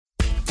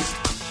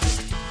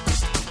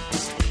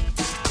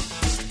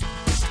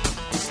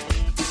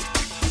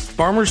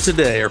Farmers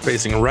today are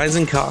facing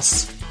rising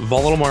costs,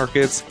 volatile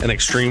markets, and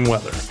extreme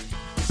weather.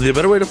 The A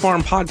Better Way to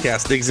Farm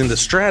podcast digs into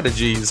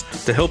strategies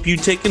to help you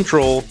take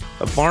control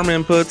of farm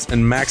inputs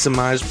and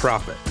maximize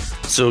profit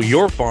so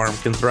your farm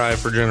can thrive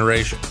for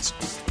generations.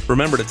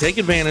 Remember to take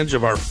advantage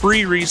of our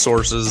free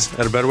resources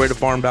at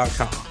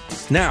abetterwaytofarm.com.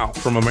 Now,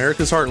 from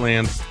America's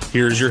Heartland,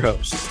 here's your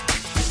host.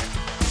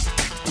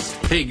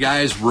 Hey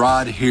guys,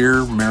 Rod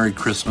here. Merry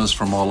Christmas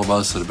from all of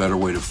us at A Better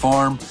Way to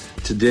Farm.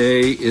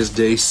 Today is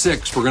day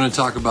 6. We're going to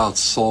talk about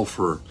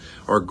sulfur.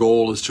 Our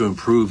goal is to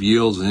improve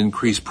yields and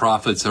increase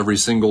profits every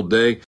single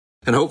day.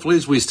 And hopefully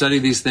as we study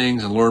these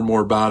things and learn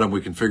more about them,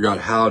 we can figure out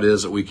how it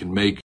is that we can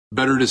make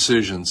better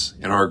decisions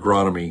in our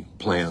agronomy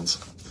plans.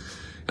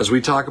 As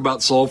we talk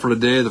about sulfur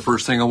today, the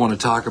first thing I want to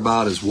talk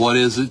about is what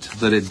is it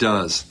that it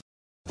does.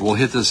 We'll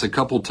hit this a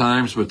couple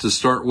times, but to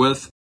start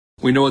with,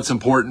 we know it's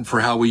important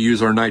for how we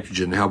use our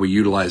nitrogen, how we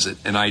utilize it.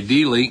 And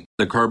ideally,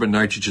 the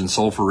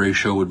carbon-nitrogen-sulfur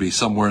ratio would be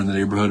somewhere in the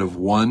neighborhood of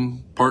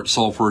 1 part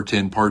sulfur,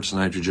 10 parts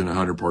nitrogen,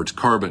 100 parts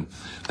carbon.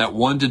 That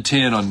 1 to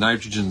 10 on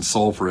nitrogen and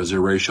sulfur is a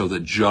ratio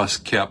that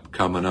just kept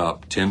coming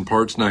up. 10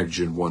 parts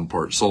nitrogen, 1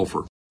 part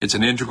sulfur. It's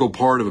an integral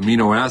part of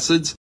amino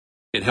acids.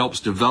 It helps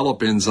develop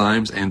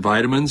enzymes and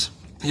vitamins.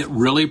 It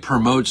really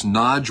promotes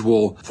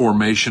nodule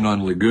formation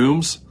on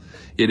legumes.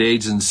 It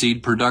aids in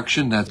seed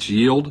production, that's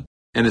yield.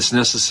 And it's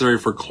necessary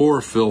for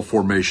chlorophyll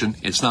formation.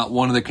 It's not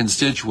one of the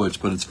constituents,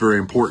 but it's very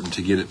important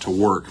to get it to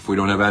work. If we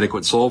don't have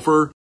adequate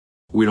sulfur,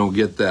 we don't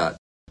get that.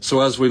 So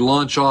as we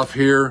launch off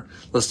here,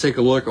 let's take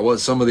a look at what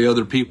some of the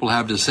other people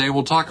have to say.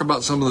 We'll talk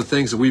about some of the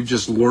things that we've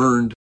just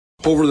learned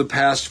over the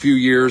past few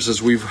years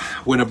as we've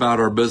went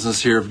about our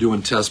business here of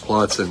doing test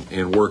plots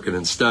and working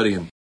and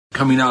studying.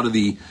 Coming out of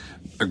the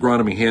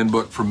agronomy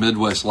handbook from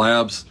Midwest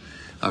Labs,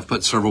 I've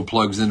put several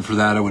plugs in for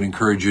that. I would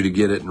encourage you to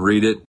get it and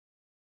read it.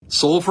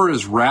 Sulfur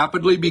is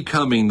rapidly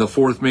becoming the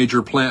 4th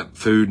major plant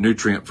food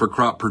nutrient for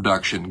crop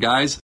production.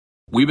 Guys,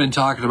 we've been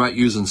talking about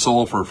using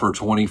sulfur for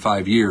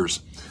 25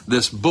 years.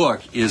 This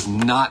book is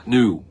not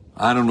new.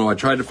 I don't know. I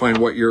tried to find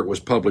what year it was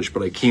published,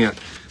 but I can't.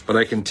 But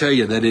I can tell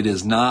you that it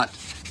is not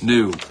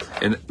new.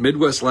 And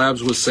Midwest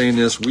Labs was saying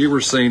this. We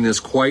were saying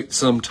this quite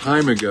some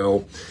time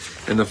ago.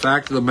 And the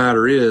fact of the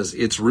matter is,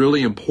 it's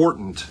really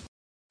important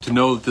to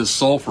know that this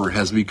sulfur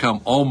has become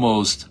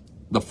almost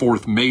the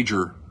 4th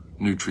major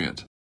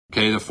nutrient.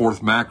 Okay, the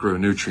 4th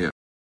macronutrient.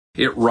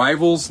 It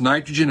rivals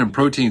nitrogen and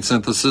protein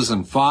synthesis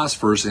and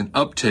phosphorus in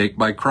uptake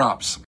by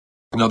crops.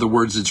 In other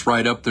words, it's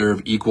right up there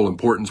of equal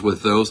importance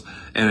with those,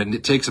 and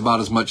it takes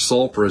about as much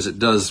sulfur as it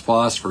does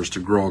phosphorus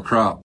to grow a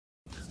crop.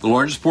 The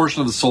largest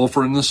portion of the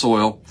sulfur in the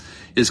soil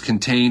is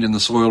contained in the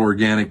soil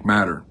organic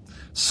matter.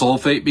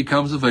 Sulfate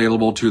becomes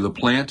available to the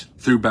plant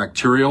through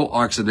bacterial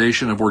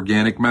oxidation of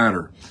organic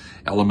matter.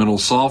 Elemental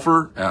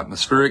sulfur,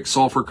 atmospheric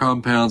sulfur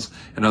compounds,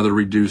 and other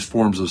reduced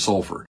forms of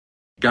sulfur.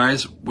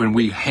 Guys, when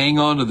we hang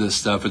on to this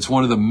stuff, it's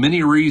one of the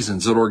many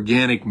reasons that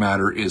organic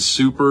matter is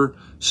super,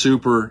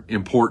 super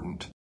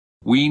important.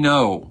 We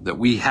know that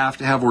we have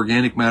to have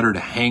organic matter to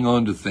hang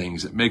on to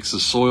things. It makes the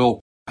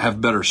soil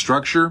have better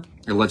structure.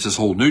 It lets us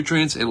hold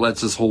nutrients. It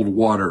lets us hold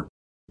water.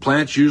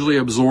 Plants usually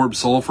absorb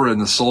sulfur in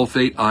the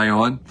sulfate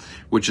ion,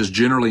 which is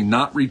generally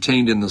not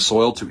retained in the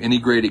soil to any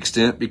great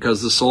extent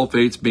because the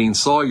sulfates, being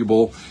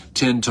soluble,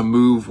 tend to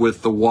move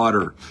with the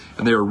water.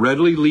 And they are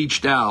readily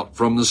leached out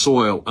from the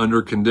soil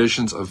under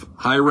conditions of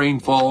high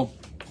rainfall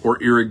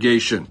or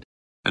irrigation.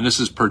 And this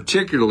is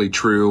particularly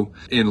true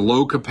in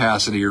low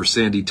capacity or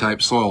sandy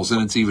type soils,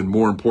 and it's even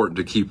more important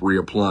to keep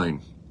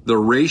reapplying. The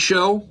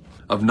ratio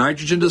of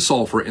nitrogen to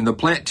sulfur in the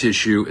plant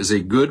tissue is a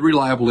good,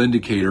 reliable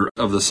indicator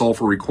of the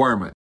sulfur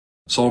requirement.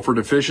 Sulfur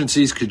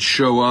deficiencies could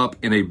show up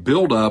in a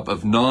buildup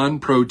of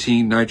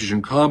non-protein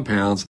nitrogen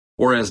compounds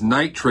or as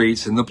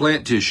nitrates in the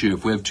plant tissue.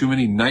 If we have too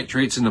many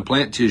nitrates in the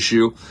plant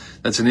tissue,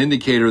 that's an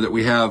indicator that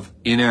we have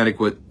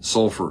inadequate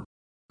sulfur.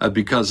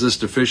 Because this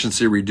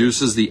deficiency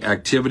reduces the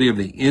activity of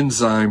the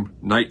enzyme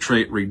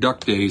nitrate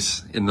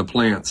reductase in the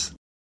plants.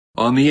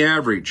 On the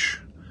average,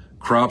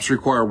 crops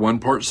require 1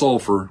 part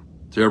sulfur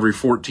to every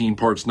 14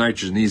 parts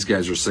nitrogen, these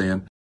guys are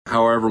saying.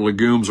 However,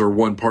 legumes are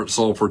 1 part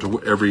sulfur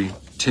to every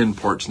 10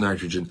 parts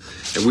nitrogen.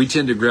 And we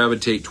tend to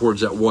gravitate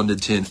towards that 1 to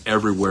 10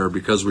 everywhere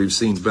because we've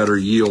seen better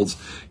yields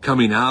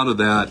coming out of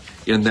that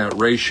in that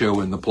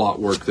ratio in the plot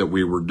work that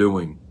we were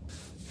doing.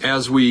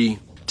 As we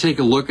take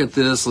a look at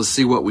this, let's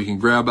see what we can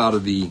grab out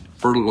of the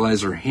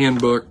fertilizer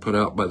handbook put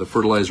out by the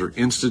Fertilizer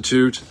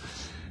Institute.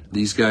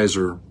 These guys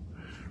are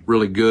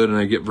really good, and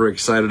I get very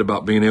excited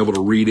about being able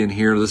to read in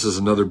here. This is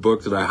another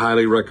book that I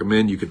highly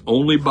recommend. You can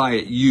only buy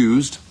it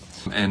used,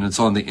 and it's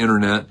on the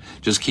internet.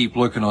 Just keep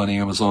looking on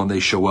Amazon. They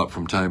show up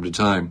from time to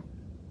time.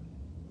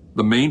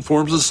 The main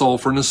forms of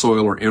sulfur in the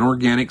soil are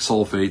inorganic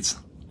sulfates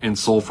and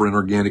sulfur in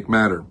organic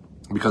matter.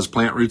 Because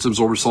plant roots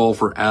absorb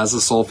sulfur as a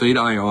sulfate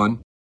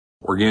ion,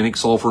 organic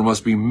sulfur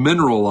must be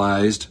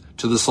mineralized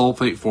to the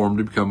sulfate form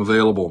to become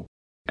available.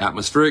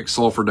 Atmospheric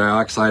sulfur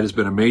dioxide has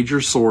been a major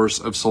source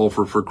of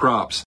sulfur for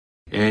crops.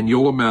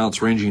 Annual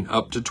amounts ranging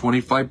up to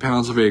 25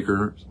 pounds of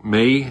acre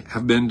may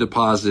have been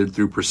deposited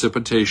through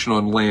precipitation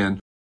on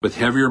land with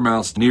heavier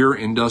amounts near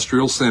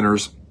industrial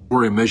centers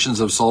where emissions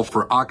of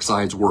sulfur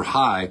oxides were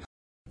high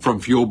from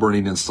fuel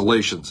burning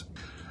installations.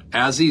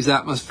 As these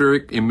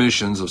atmospheric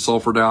emissions of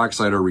sulfur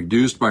dioxide are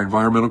reduced by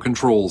environmental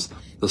controls,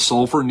 the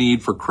sulfur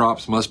need for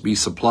crops must be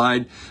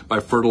supplied by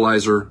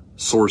fertilizer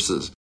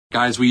sources.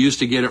 Guys, we used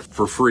to get it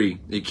for free.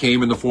 It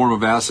came in the form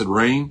of acid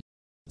rain,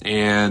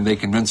 and they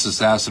convinced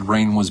us acid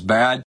rain was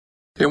bad.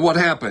 And what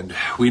happened?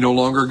 We no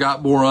longer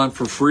got boron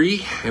for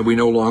free, and we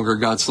no longer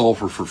got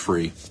sulfur for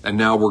free. And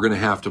now we're going to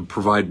have to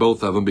provide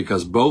both of them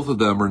because both of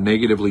them are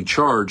negatively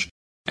charged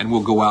and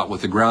will go out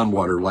with the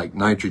groundwater like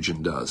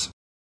nitrogen does.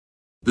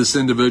 This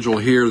individual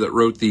here that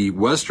wrote the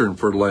Western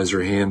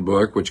Fertilizer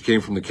Handbook, which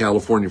came from the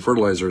California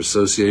Fertilizer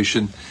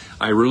Association,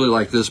 I really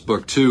like this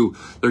book too.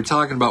 They're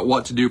talking about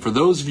what to do for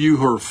those of you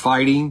who are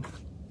fighting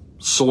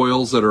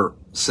soils that are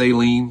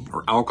saline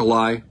or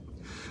alkali.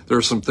 There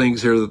are some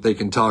things here that they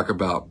can talk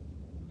about.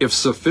 If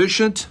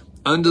sufficient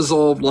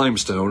undissolved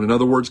limestone, in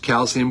other words,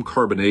 calcium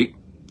carbonate,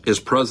 is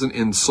present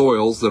in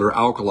soils that are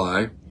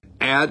alkali,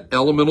 add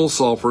elemental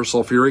sulfur,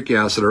 sulfuric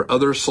acid, or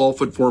other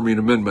sulfate-forming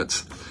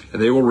amendments,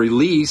 and they will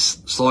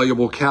release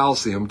soluble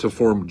calcium to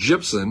form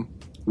gypsum,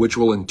 which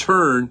will in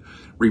turn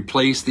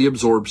replace the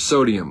absorbed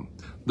sodium.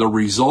 The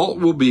result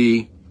will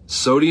be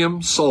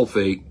sodium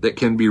sulfate that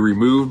can be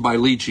removed by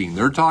leaching.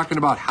 They're talking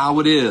about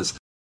how it is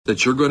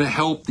that you're going to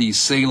help these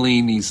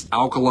saline, these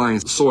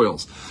alkaline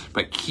soils.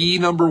 But key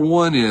number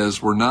one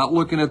is we're not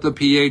looking at the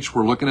pH,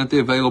 we're looking at the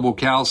available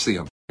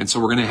calcium. And so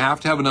we're going to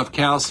have enough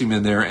calcium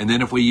in there. And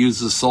then if we use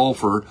the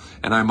sulfur,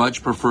 and I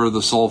much prefer the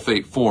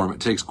sulfate form, it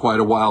takes quite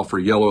a while for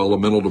yellow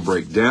elemental to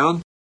break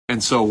down.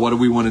 And so what do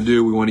we want to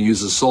do? We want to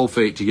use the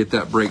sulfate to get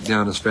that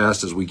breakdown as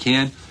fast as we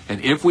can.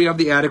 And if we have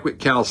the adequate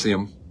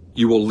calcium,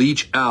 you will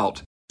leach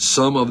out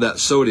some of that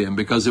sodium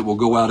because it will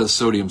go out as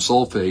sodium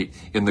sulfate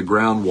in the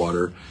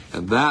groundwater.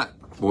 And that,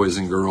 boys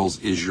and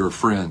girls, is your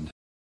friend.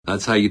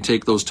 That's how you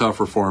take those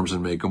tougher forms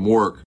and make them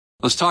work.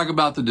 Let's talk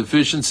about the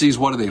deficiencies.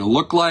 What do they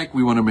look like?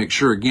 We want to make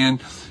sure,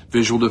 again,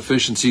 visual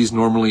deficiencies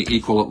normally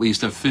equal at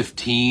least a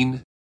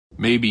 15,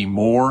 maybe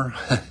more,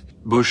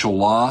 bushel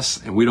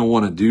loss, and we don't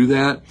want to do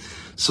that.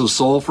 So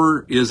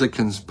sulfur is a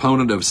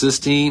component of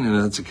cysteine,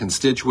 and it's a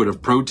constituent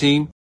of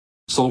protein.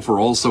 Sulfur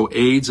also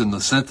aids in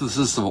the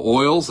synthesis of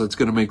oils. That's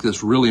going to make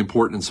this really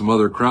important in some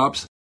other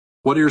crops.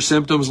 What do your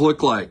symptoms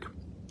look like?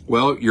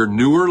 Well, your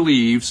newer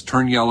leaves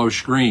turn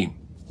yellowish green.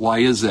 Why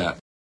is that?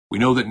 We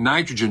know that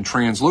nitrogen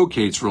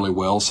translocates really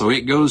well, so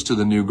it goes to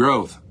the new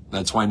growth.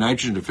 That's why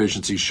nitrogen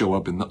deficiencies show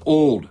up in the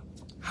old.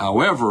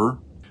 However,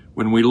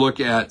 when we look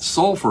at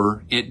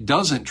sulfur, it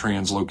doesn't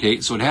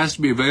translocate, so it has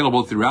to be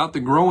available throughout the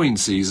growing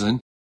season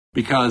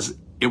because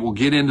it will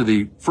get into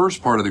the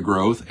first part of the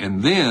growth,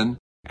 and then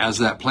as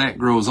that plant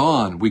grows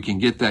on, we can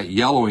get that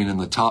yellowing in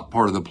the top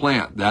part of the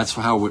plant. That's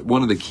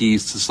one of the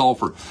keys to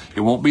sulfur.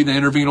 It won't be the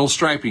interveinal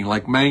striping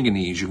like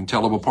manganese. You can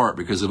tell them apart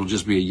because it'll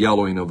just be a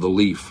yellowing of the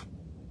leaf.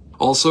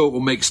 Also, it will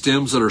make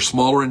stems that are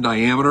smaller in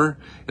diameter,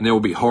 and they will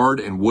be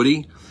hard and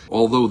woody.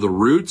 Although the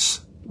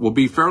roots will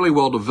be fairly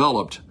well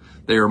developed,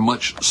 they are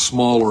much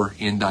smaller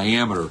in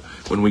diameter.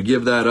 When we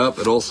give that up,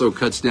 it also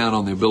cuts down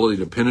on the ability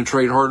to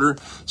penetrate harder.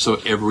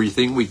 So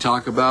everything we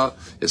talk about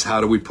is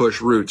how do we push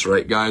roots,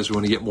 right, guys? We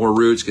want to get more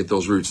roots, get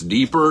those roots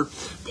deeper,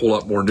 pull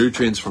up more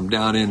nutrients from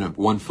down in at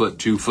 1 foot,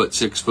 2 foot,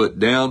 6 foot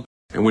down.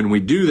 And when we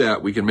do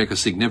that, we can make a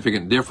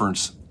significant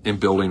difference in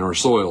building our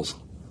soils.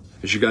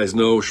 As you guys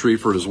know,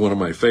 Schrieffer is one of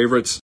my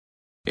favorites.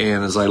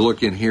 And as I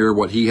look in here,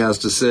 what he has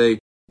to say,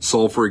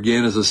 sulfur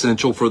again is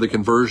essential for the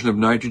conversion of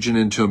nitrogen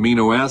into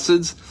amino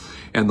acids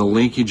and the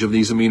linkage of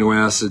these amino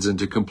acids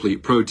into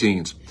complete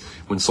proteins.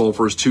 When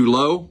sulfur is too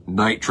low,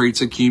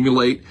 nitrates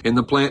accumulate in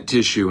the plant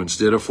tissue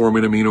instead of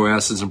forming amino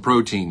acids and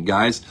protein.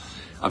 Guys,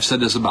 I've said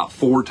this about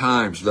 4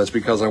 times, but that's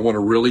because I want to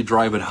really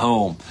drive it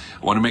home.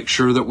 I want to make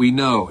sure that we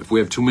know if we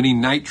have too many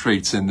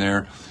nitrates in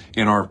there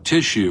in our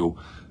tissue,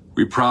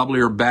 we probably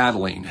are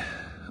battling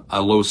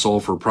a low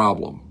sulfur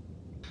problem.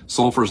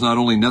 Sulfur is not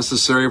only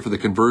necessary for the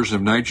conversion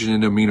of nitrogen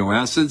into amino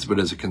acids, but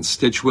as a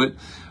constituent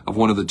of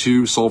one of the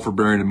 2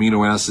 sulfur-bearing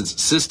amino acids,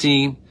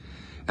 cysteine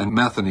and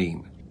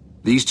methionine.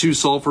 These 2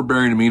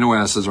 sulfur-bearing amino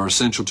acids are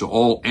essential to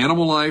all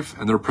animal life,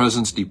 and their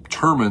presence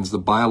determines the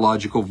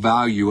biological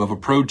value of a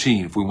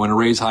protein. If we want to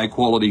raise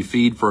high-quality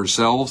feed for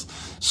ourselves,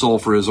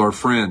 sulfur is our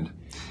friend.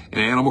 An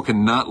animal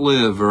cannot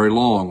live very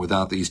long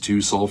without these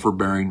 2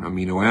 sulfur-bearing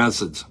amino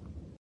acids.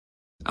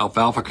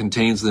 Alfalfa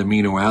contains the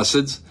amino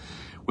acids.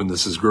 When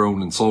this is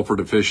grown in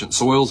sulfur-deficient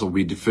soils, it will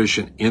be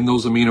deficient in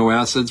those amino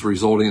acids,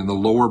 resulting in the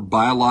lower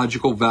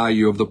biological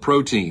value of the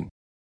protein.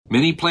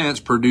 Many plants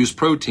produce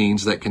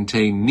proteins that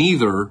contain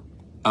neither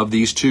of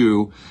these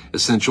 2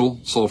 essential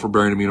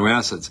sulfur-bearing amino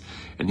acids,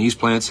 and these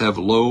plants have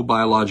low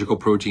biological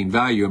protein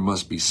value and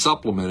must be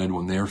supplemented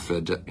when they are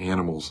fed to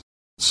animals.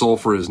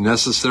 Sulfur is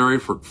necessary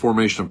for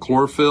formation of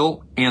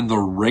chlorophyll and the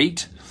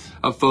rate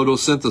of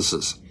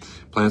photosynthesis.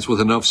 Plants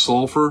with enough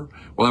sulfur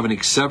will have an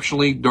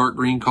exceptionally dark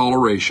green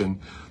coloration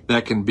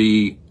that can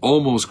be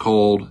almost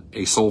called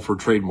a sulfur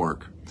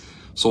trademark.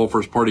 Sulfur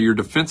is part of your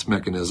defense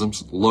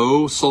mechanisms.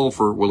 Low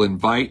sulfur will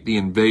invite the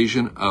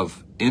invasion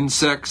of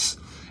insects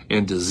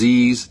and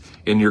disease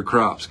in your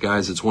crops.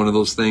 Guys, it's one of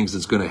those things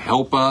that's going to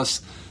help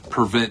us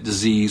prevent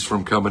disease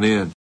from coming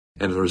in.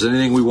 And if there's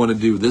anything we want to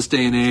do this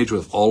day and age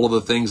with all of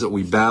the things that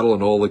we battle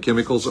and all the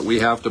chemicals that we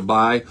have to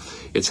buy,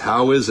 it's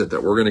how is it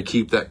that we're going to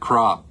keep that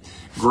crop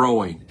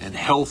growing and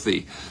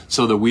healthy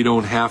so that we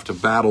don't have to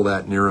battle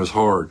that near as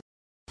hard.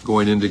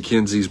 Going into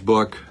Kinsey's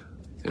book,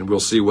 and we'll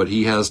see what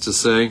he has to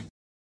say.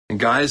 And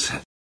guys,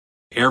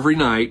 every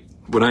night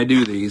when I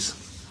do these,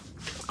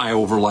 I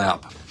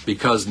overlap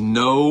because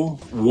no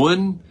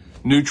one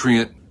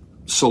nutrient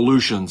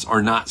solutions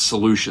are not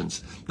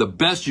solutions. The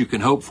best you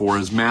can hope for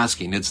is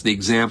masking. It's the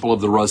example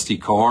of the rusty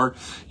car.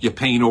 You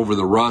paint over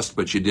the rust,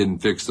 but you didn't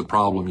fix the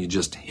problem. You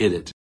just hit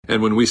it.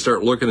 And when we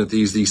start looking at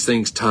these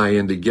things tie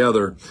in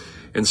together.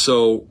 And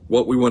so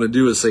what we want to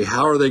do is say,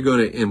 how are they going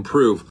to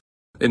improve?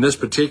 In this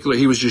particular,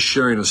 he was just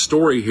sharing a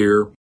story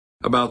here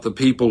about the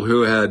people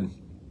who had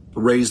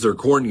raised their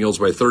corn yields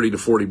by 30 to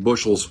 40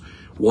 bushels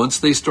once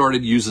they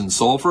started using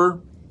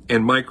sulfur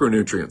and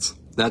micronutrients.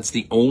 That's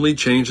the only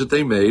change that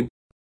they made.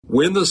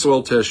 When the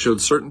soil test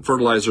showed certain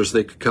fertilizers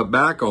they could cut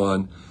back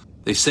on,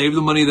 they saved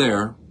the money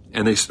there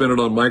and they spent it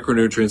on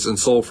micronutrients and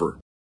sulfur.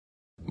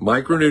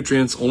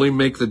 Micronutrients only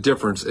make the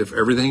difference if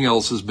everything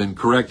else has been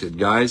corrected.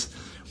 Guys,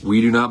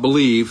 we do not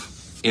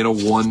believe in a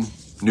one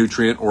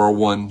nutrient or a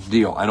one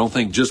deal. I don't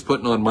think just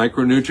putting on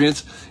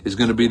micronutrients is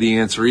going to be the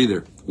answer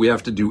either. We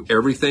have to do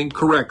everything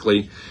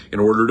correctly in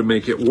order to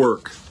make it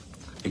work.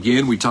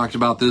 Again, we talked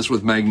about this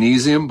with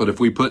magnesium, but if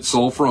we put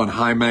sulfur on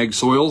high mag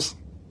soils,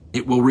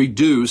 it will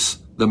reduce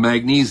the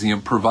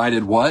magnesium,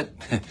 provided what?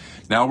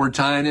 Now we're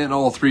tying in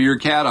all three of your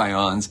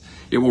cations.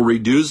 It will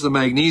reduce the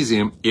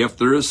magnesium if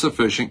there is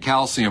sufficient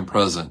calcium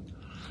present.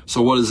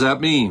 So what does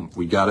that mean?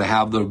 We got to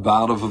have the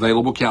amount of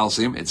available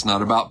calcium. It's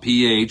not about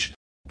pH.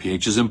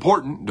 pH is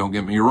important, don't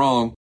get me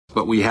wrong,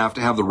 but we have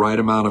to have the right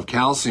amount of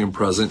calcium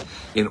present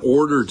in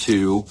order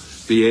to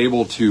be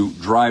able to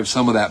drive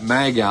some of that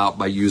mag out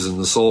by using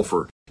the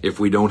sulfur. If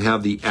we don't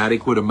have the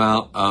adequate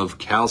amount of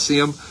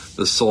calcium,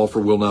 the sulfur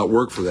will not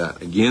work for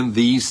that. Again,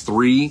 these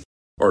three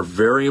are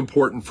very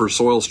important for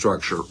soil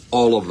structure,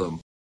 all of them.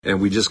 And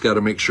we just got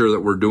to make sure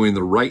that we're doing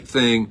the right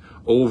thing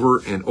over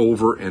and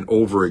over and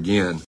over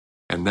again.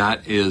 And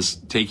that is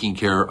taking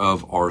care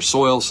of our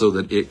soil so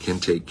that it can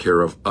take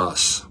care of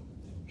us.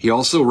 He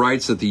also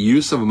writes that the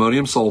use of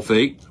ammonium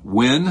sulfate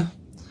when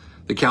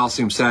the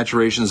calcium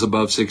saturation is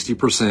above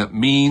 60%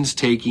 means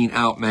taking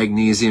out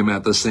magnesium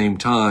at the same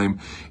time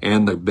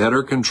and the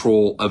better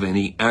control of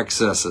any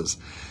excesses.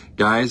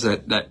 Guys,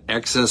 that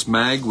excess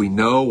mag, we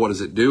know, what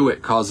does it do?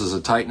 It causes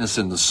a tightness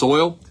in the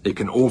soil. It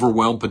can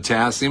overwhelm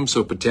potassium,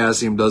 so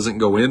potassium doesn't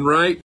go in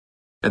right.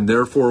 And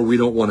therefore, we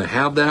don't want to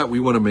have that. We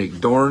want to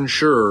make darn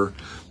sure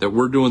that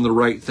we're doing the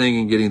right thing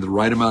and getting the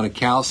right amount of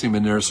calcium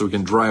in there so we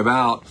can drive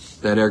out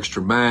that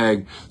extra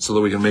mag so that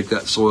we can make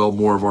that soil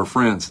more of our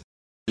friends.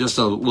 Just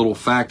a little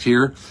fact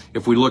here.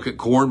 If we look at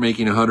corn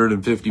making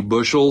 150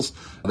 bushels,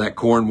 that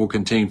corn will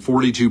contain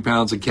 42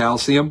 pounds of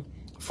calcium,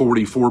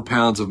 44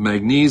 pounds of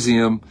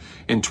magnesium,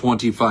 and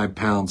 25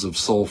 pounds of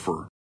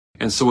sulfur.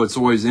 And so it's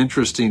always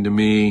interesting to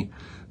me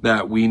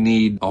that we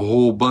need a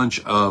whole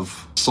bunch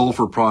of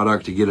sulfur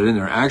product to get it in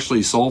there.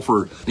 Actually,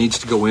 sulfur needs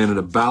to go in at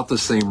about the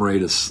same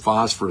rate as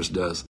phosphorus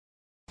does.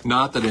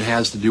 Not that it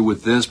has to do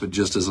with this, but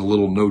just as a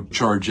little no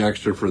charge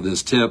extra for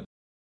this tip.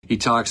 He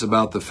talks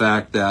about the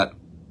fact that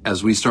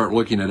as we start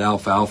looking at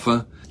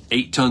alfalfa,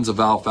 8 tons of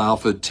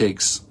alfalfa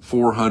takes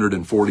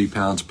 440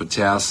 pounds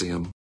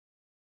potassium.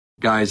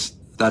 Guys,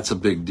 that's a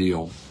big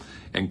deal.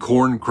 And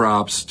corn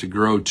crops to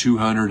grow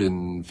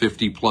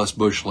 250 plus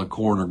bushel of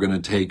corn are going to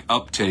take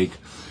uptake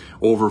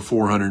over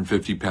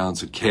 450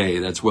 pounds of K.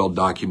 That's well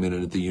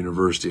documented at the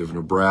University of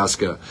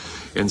Nebraska.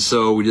 And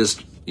so we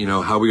just,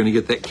 how are we going to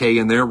get that K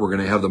in there? We're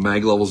going to have the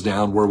mag levels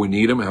down where we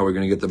need them. How are we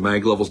going to get the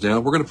mag levels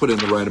down? We're going to put in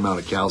the right amount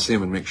of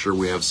calcium and make sure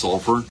we have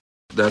sulfur.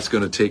 That's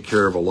going to take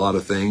care of a lot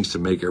of things to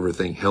make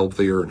everything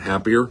healthier and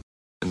happier.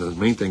 And the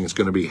main thing that's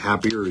going to be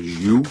happier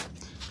is you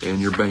and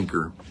your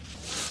banker.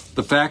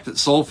 The fact that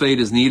sulfate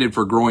is needed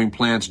for growing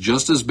plants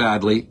just as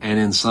badly, and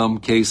in some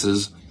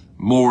cases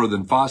more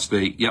than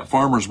phosphate, yet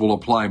farmers will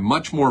apply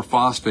much more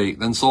phosphate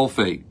than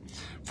sulfate.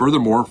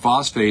 Furthermore,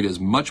 phosphate is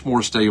much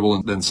more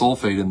stable than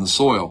sulfate in the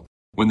soil.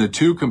 When the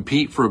two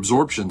compete for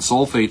absorption,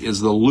 sulfate is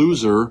the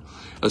loser,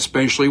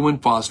 especially when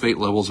phosphate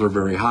levels are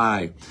very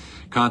high.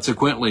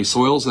 Consequently,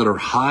 soils that are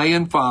high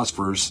in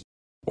phosphorus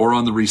or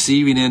on the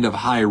receiving end of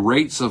high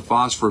rates of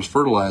phosphorus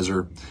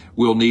fertilizer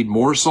will need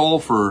more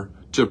sulfur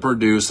to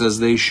produce as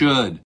they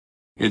should.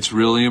 It's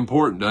really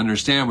important to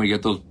understand we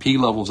get those P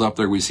levels up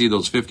there. We see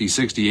those 50,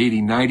 60,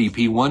 80, 90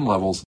 P1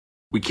 levels.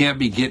 We can't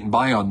be getting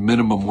by on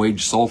minimum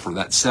wage sulfur.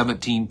 That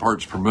 17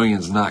 parts per million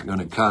is not going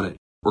to cut it.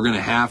 We're going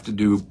to have to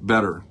do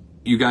better.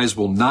 You guys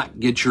will not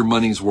get your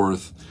money's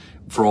worth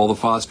for all the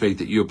phosphate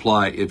that you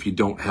apply if you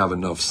don't have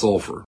enough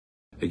sulfur.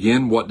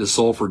 Again, what does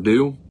sulfur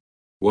do?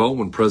 Well,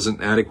 when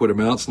present in adequate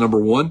amounts, number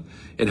one,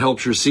 it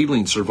helps your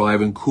seedlings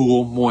survive in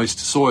cool, moist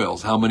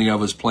soils. How many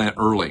of us plant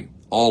early?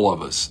 All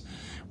of us.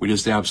 We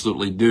just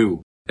absolutely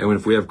do. And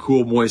if we have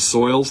cool, moist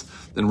soils,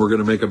 then we're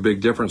going to make a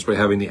big difference by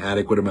having the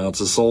adequate amounts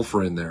of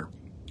sulfur in there.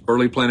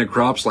 Early planted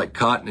crops like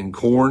cotton and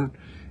corn,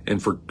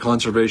 and for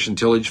conservation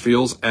tillage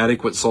fields,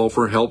 adequate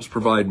sulfur helps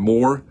provide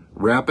more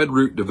rapid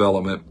root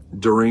development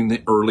during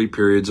the early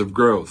periods of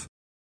growth.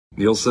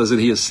 Neil says that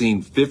he has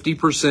seen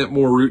 50%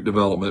 more root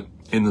development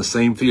in the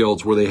same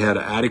fields where they had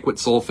adequate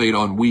sulfate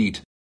on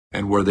wheat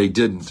and where they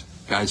didn't.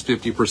 Guys,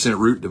 50%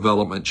 root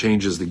development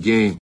changes the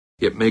game.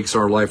 It makes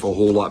our life a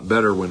whole lot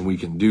better when we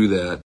can do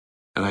that.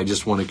 And I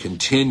just want to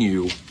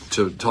continue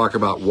to talk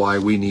about why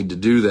we need to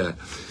do that.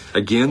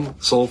 Again,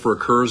 sulfur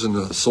occurs in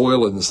the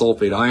soil in the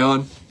sulfate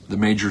ion. The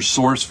major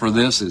source for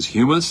this is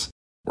humus,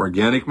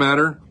 organic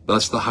matter.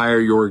 Thus, the higher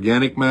your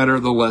organic matter,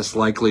 the less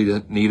likely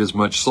to need as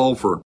much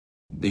sulfur.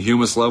 The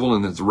humus level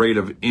and its rate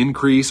of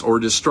increase or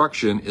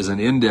destruction is an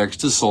index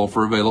to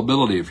sulfur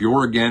availability. If your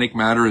organic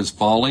matter is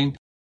falling,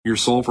 your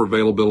sulfur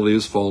availability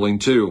is falling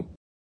too.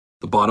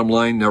 The bottom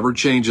line never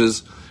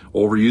changes.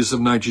 Overuse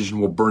of nitrogen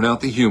will burn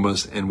out the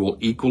humus and will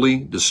equally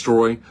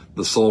destroy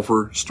the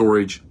sulfur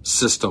storage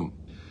system.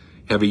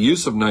 Heavy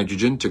use of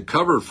nitrogen to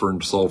cover for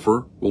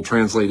sulfur will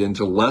translate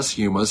into less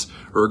humus,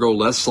 ergo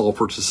less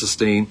sulfur to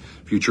sustain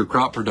future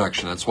crop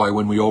production. That's why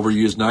when we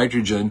overuse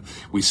nitrogen,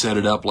 we set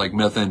it up like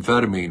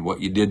methamphetamine.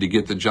 What you did to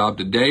get the job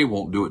today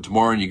won't do it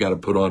tomorrow, and you got to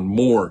put on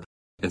more.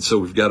 And so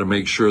we've got to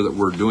make sure that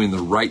we're doing the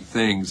right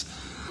things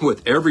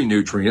with every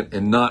nutrient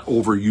and not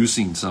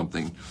overusing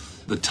something.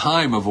 The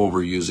time of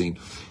overusing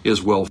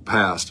is well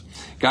past.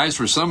 Guys,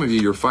 for some of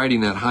you, you're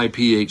fighting that high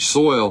pH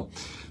soil.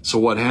 So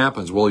what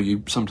happens? Well,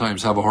 you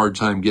sometimes have a hard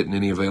time getting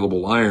any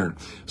available iron.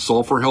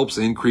 Sulfur helps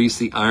increase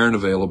the iron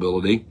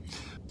availability.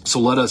 So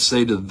let us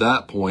say to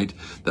that point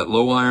that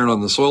low iron on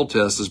the soil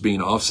test is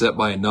being offset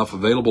by enough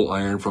available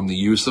iron from the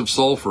use of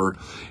sulfur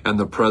and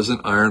the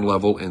present iron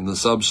level in the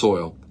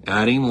subsoil.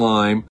 Adding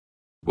lime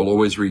will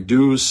always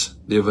reduce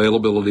the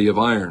availability of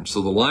iron.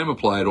 So the lime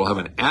applied will have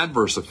an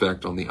adverse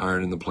effect on the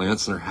iron in the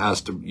plants, and there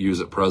has to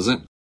use it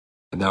present,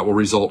 and that will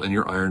result in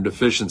your iron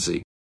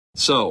deficiency.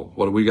 So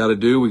what do we got to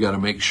do? We got to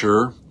make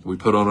sure we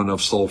put on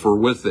enough sulfur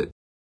with it.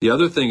 The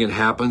other thing that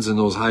happens in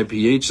those high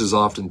pHs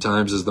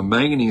oftentimes is the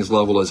manganese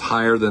level is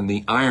higher than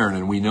the iron,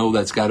 and we know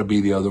that's got to be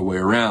the other way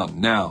around.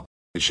 Now,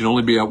 it should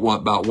only be at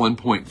about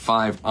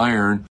 1.5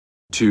 iron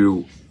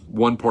to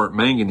 1 part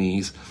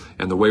manganese,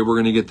 and the way we're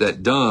going to get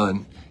that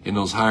done in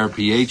those higher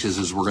pHs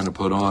is we're going to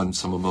put on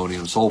some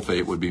ammonium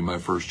sulfate would be my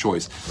first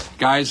choice.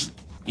 Guys,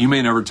 you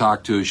may never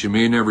talk to us. You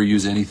may never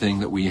use anything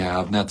that we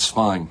have, and that's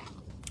fine.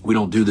 We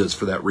don't do this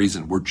for that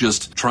reason. We're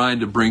just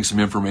trying to bring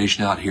some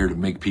information out here to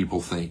make people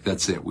think.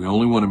 That's it. We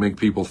only want to make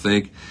people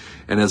think.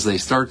 And as they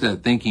start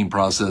that thinking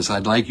process,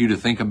 I'd like you to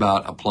think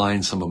about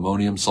applying some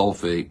ammonium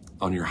sulfate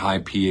on your high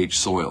pH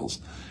soils.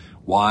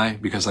 Why?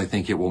 Because I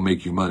think it will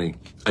make you money.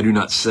 I do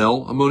not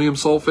sell ammonium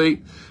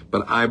sulfate,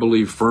 but I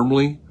believe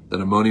firmly that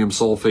ammonium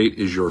sulfate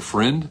is your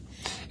friend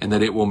and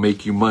that it will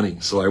make you money.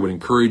 So I would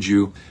encourage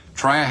you,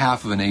 try a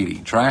half of an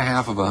 80, try a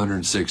half of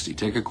 160,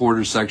 take a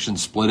quarter section,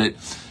 split it,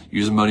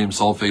 use ammonium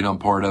sulfate on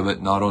part of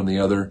it, not on the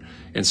other,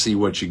 and see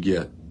what you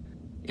get.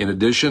 In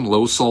addition,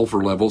 low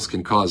sulfur levels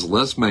can cause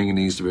less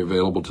manganese to be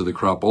available to the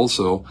crop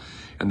also,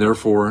 and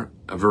therefore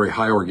a very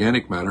high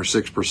organic matter,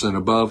 6%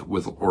 above,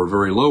 or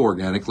very low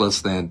organic,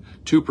 less than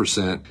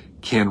 2%,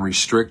 can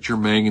restrict your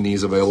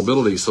manganese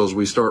availability. So as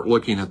we start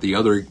looking at the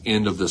other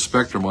end of the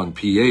spectrum on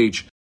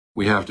pH,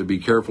 we have to be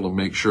careful and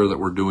make sure that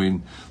we're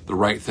doing the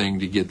right thing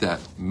to get that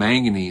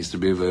manganese to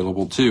be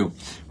available too.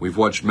 We've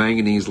watched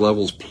manganese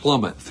levels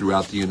plummet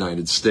throughout the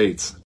United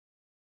States.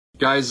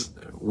 Guys,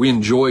 we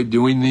enjoy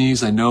doing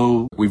these. I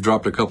know we've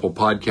dropped a couple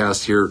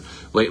podcasts here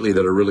lately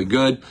that are really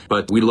good,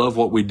 but we love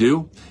what we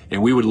do,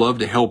 and we would love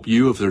to help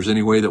you if there's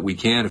any way that we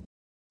can.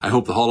 I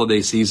hope the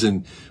holiday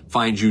season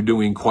finds you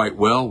doing quite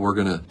well. We're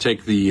going to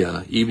take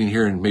the evening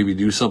here and maybe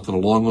do something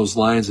along those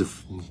lines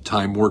if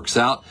time works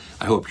out.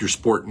 I hope you're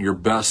sporting your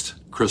best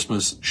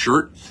Christmas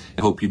shirt.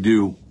 I hope you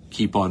do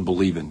keep on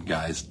believing,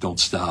 guys. Don't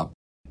stop.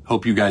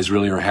 Hope you guys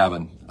really are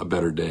having a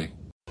better day.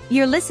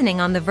 You're listening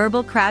on the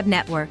Verbal Crowd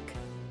Network.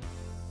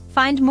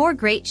 Find more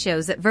great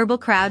shows at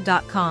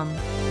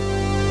verbalcrowd.com.